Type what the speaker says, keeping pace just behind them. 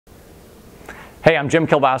Hey, I'm Jim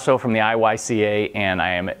Kielbaso from the IYCA, and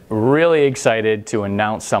I am really excited to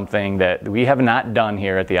announce something that we have not done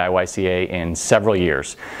here at the IYCA in several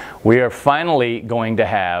years. We are finally going to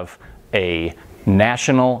have a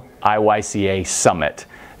National IYCA Summit.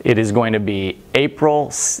 It is going to be April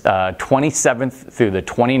 27th through the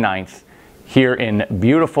 29th here in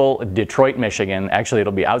beautiful Detroit, Michigan. Actually,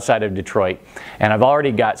 it'll be outside of Detroit, and I've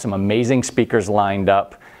already got some amazing speakers lined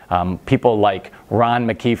up. People like Ron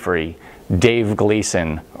McKeefery, Dave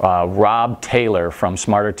Gleason, Rob Taylor from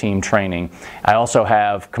Smarter Team Training. I also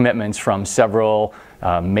have commitments from several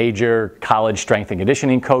major college strength and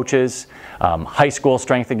conditioning coaches, high school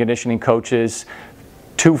strength and conditioning coaches,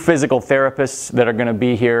 2 physical therapists that are going to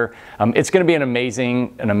be here. It's going to be an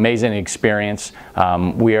amazing experience.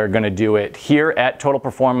 We are going to do it here at Total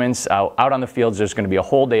Performance. Out on the fields, there's going to be a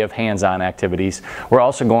whole day of hands-on activities. We're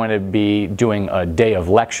also going to be doing a day of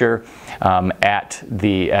lecture at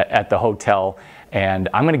the hotel. And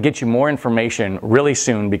I'm going to get you more information really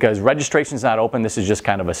soon because registration's not open. This is just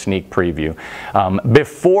kind of a sneak preview.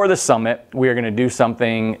 Before the summit, we are going to do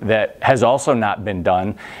something that has also not been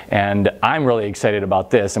done, and I'm really excited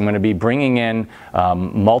about this. I'm going to be bringing in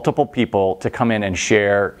multiple people to come in and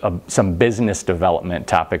share some business development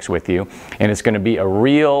topics with you, and it's going to be a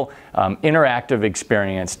real interactive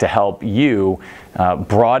experience to help you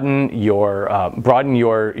broaden your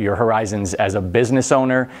horizons as a business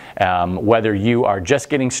owner, whether you are just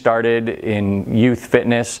getting started in youth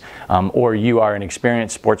fitness, or you are an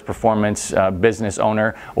experienced sports performance business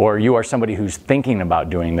owner, or you are somebody who's thinking about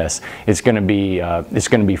doing this. It's going to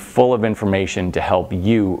be full of information to help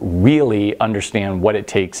you really understand what it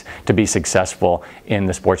takes to be successful in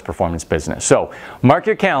the sports performance business. So mark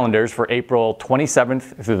your calendars for April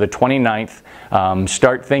 27th through the 29th.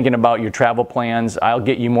 Start thinking about your travel plans. I'll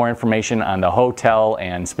get you more information on the hotel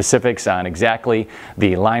and specifics on exactly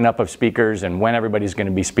the lineup of speakers and when everybody's going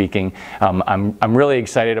to be speaking. I'm really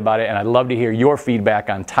excited about it, and I'd love to hear your feedback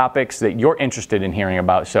on topics that you're interested in hearing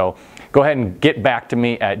about. So go ahead and get back to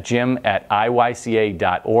me at jim@iyca.org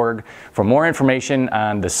for more information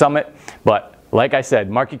on the summit. But like I said,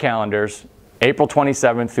 mark your calendars, April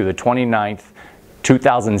 27th through the 29th,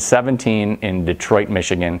 2017 in Detroit,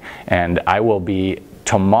 Michigan, and I will be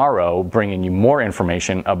tomorrow bringing you more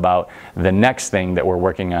information about the next thing that we're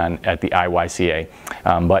working on at the IYCA.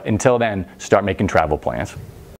 But until then, start making travel plans.